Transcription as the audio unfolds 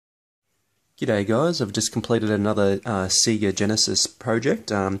G'day guys, I've just completed another Sega Genesis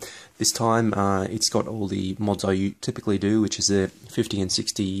project. This time it's got all the mods I typically do, which is the 50 and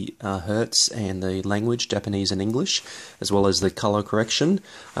 60 hertz and the language, Japanese and English, as well as the color correction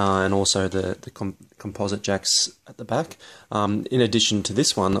and also the composite jacks at the back. In addition to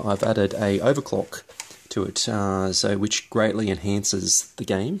this one, I've added a overclock to it, which greatly enhances the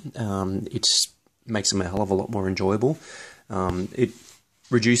game. It makes them a hell of a lot more enjoyable. It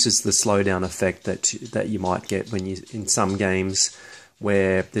reduces the slowdown effect that you might get when you in some games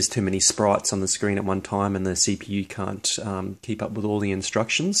where there's too many sprites on the screen at one time and the CPU can't keep up with all the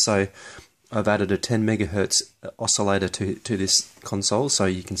instructions. So I've added a 10 megahertz oscillator to this console, so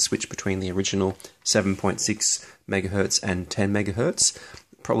you can switch between the original 7.6 megahertz and 10 megahertz.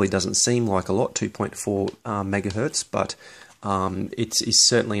 Probably doesn't seem like a lot, 2.4 megahertz, but it is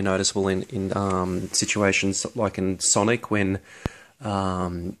certainly noticeable in situations like in Sonic when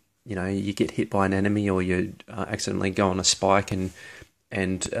you know, you get hit by an enemy or you accidentally go on a spike and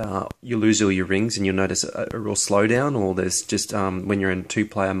you lose all your rings and you'll notice a real slowdown, or there's just when you're in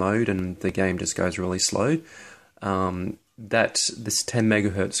two-player mode and the game just goes really slow. This 10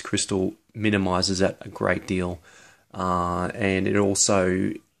 megahertz crystal minimizes that a great deal, and it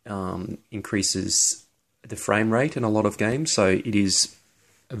also increases the frame rate in a lot of games, so it is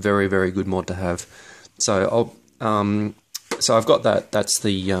a very, very good mod to have. So I've got that. That's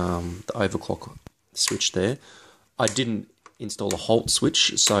the overclock switch there. I didn't install a halt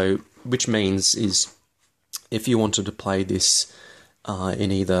switch, which means is if you wanted to play this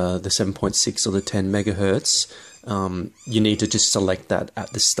in either the 7.6 or the 10 megahertz, you need to just select that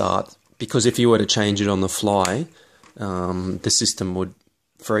at the start, because if you were to change it on the fly, the system would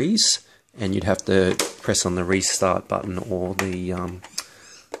freeze and you'd have to press on the restart button or the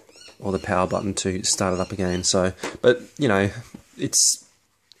power button to start it up again. So, but you know,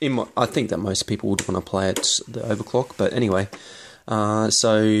 I think that most people would want to play it the overclock. But anyway,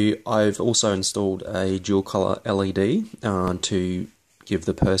 so I've also installed a dual color LED to give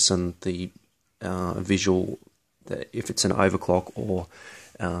the person the visual if it's an overclock or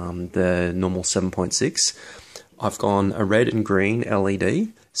the normal 7.6. I've gone a red and green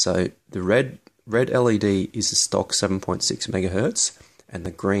LED. So the red LED is a stock 7.6 megahertz. And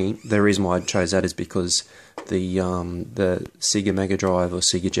the green, the reason why I chose that is because the Sega Mega Drive or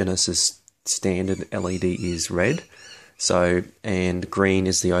Sega Genesis standard LED is red, so, and green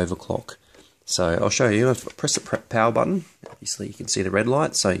is the overclock. So I'll show you. If I press the power button, obviously you can see the red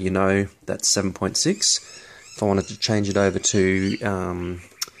light, so you know that's 7.6. If I wanted to change it over to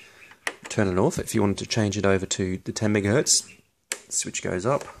turn it off, if you wanted to change it over to the 10 megahertz, switch goes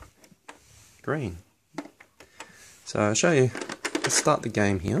up, green. So I'll show you. Let's start the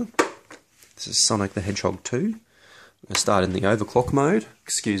game here. This is Sonic the Hedgehog 2. I'm going to start in the overclock mode.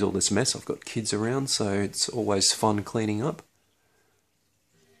 Excuse all this mess, I've got kids around, so it's always fun cleaning up.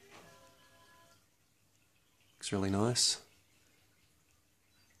 Looks really nice.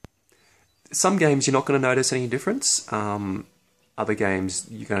 Some games you're not going to notice any difference. Other games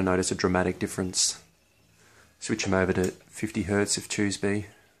you're going to notice a dramatic difference. Switch them over to 50 hertz if choose be.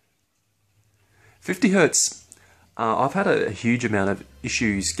 50 hertz. I've had a huge amount of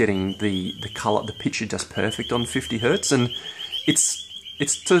issues getting the color, the picture just perfect on 50 hertz, and it's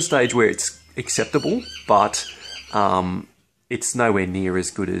to a stage where it's acceptable, but it's nowhere near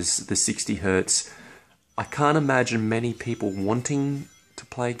as good as the 60 hertz. I can't imagine many people wanting to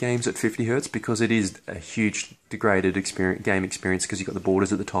play games at 50 hertz because it is a huge degraded game experience, because you've got the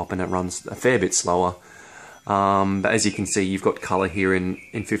borders at the top and it runs a fair bit slower. But as you can see, you've got color here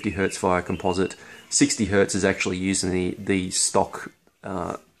in 50 hertz via composite. 60 hertz is actually using the stock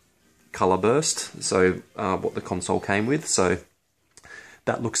color burst, so what the console came with, so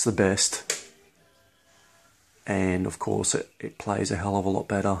that looks the best. And of course it plays a hell of a lot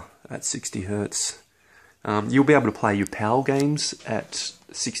better at 60 hertz. You'll be able to play your PAL games at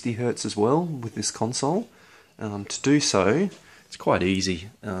 60 hertz as well with this console. To do so, it's quite easy.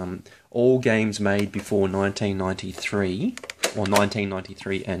 All games made before 1993, or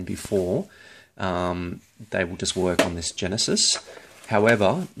 1993 and before, they will just work on this Genesis.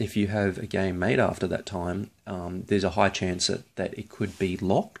 However, if you have a game made after that time, there's a high chance that it could be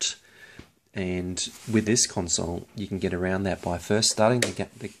locked. And with this console, you can get around that by first starting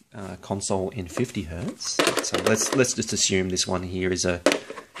the console in 50 hertz. So let's just assume this one here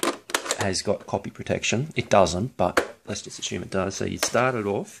has got copy protection. It doesn't, but let's just assume it does. So you start it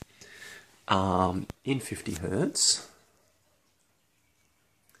off in 50 hertz.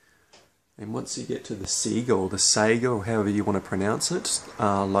 And once you get to the Sega or the Sega, or however you want to pronounce it,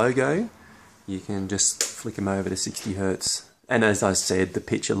 logo, you can just flick them over to 60 hertz And as I said, the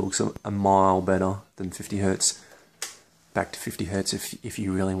picture looks a mile better than 50 Hertz. Back to 50 Hertz if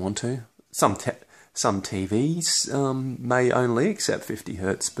you really want to. Some TVs may only accept 50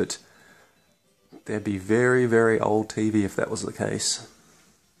 Hertz, but there'd be very, very old TV if that was the case.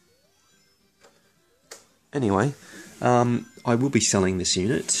 Anyway, I will be selling this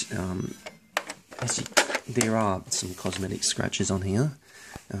unit. There are some cosmetic scratches on here,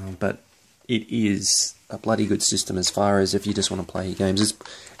 but it is a bloody good system as far as if you just want to play your games.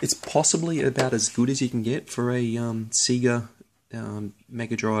 It's possibly about as good as you can get for a Sega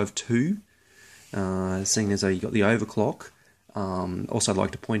Mega Drive 2, seeing as though you got the overclock. Also, I'd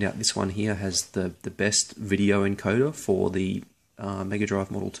like to point out this one here has the best video encoder for the Mega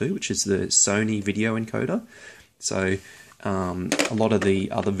Drive Model 2, which is the Sony video encoder. So a lot of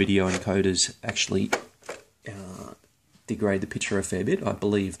the other video encoders actually degrade the picture a fair bit. I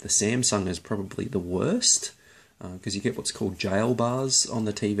believe the Samsung is probably the worst, because you get what's called jail bars on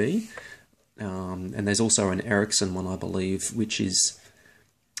the TV. And there's also an Ericsson one, I believe, which is,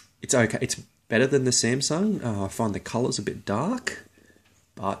 it's okay. It's better than the Samsung. I find the colours a bit dark,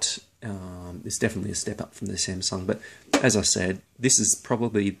 but it's definitely a step up from the Samsung. But as I said, this is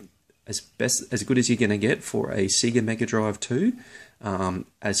probably as good as you're going to get for a Sega Mega Drive 2,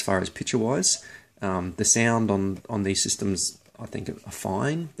 as far as picture-wise. The sound on these systems, I think, are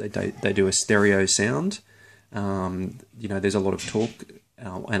fine. They do a stereo sound. You know, there's a lot of talk,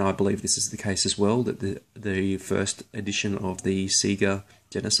 and I believe this is the case as well, that the first edition of the Sega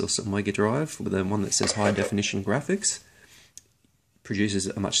Genesis or Mega Drive, the one that says high definition graphics, produces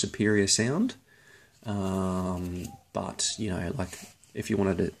a much superior sound. But you know, like if you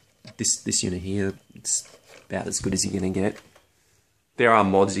wanted to, this unit here, it's about as good as you're going to get. There are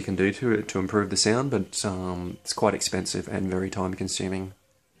mods you can do to improve the sound, but it's quite expensive and very time consuming.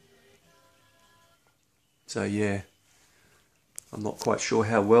 So yeah, I'm not quite sure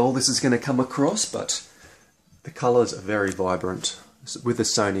how well this is going to come across, but the colours are very vibrant. With the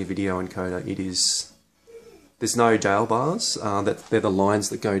Sony video encoder, there's no jail bars. They're the lines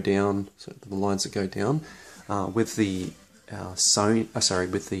that go down. So the lines that go down. With the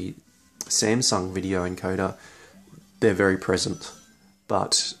with the Samsung video encoder, they're very present.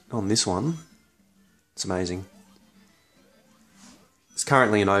 But on this one, it's amazing. It's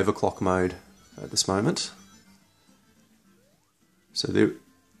currently in overclock mode at this moment. So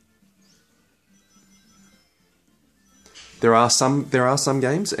there are some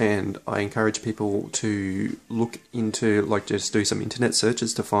games, and I encourage people to look into, like, just do some internet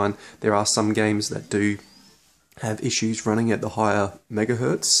searches to find there are some games that do have issues running at the higher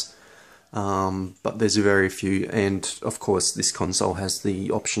megahertz. But there's very few, and of course this console has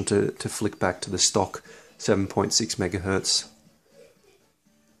the option to flick back to the stock 7.6 megahertz.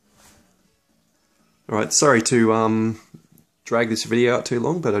 Alright, sorry to drag this video out too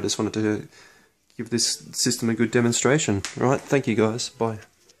long, but I just wanted to give this system a good demonstration. Alright, thank you guys, bye.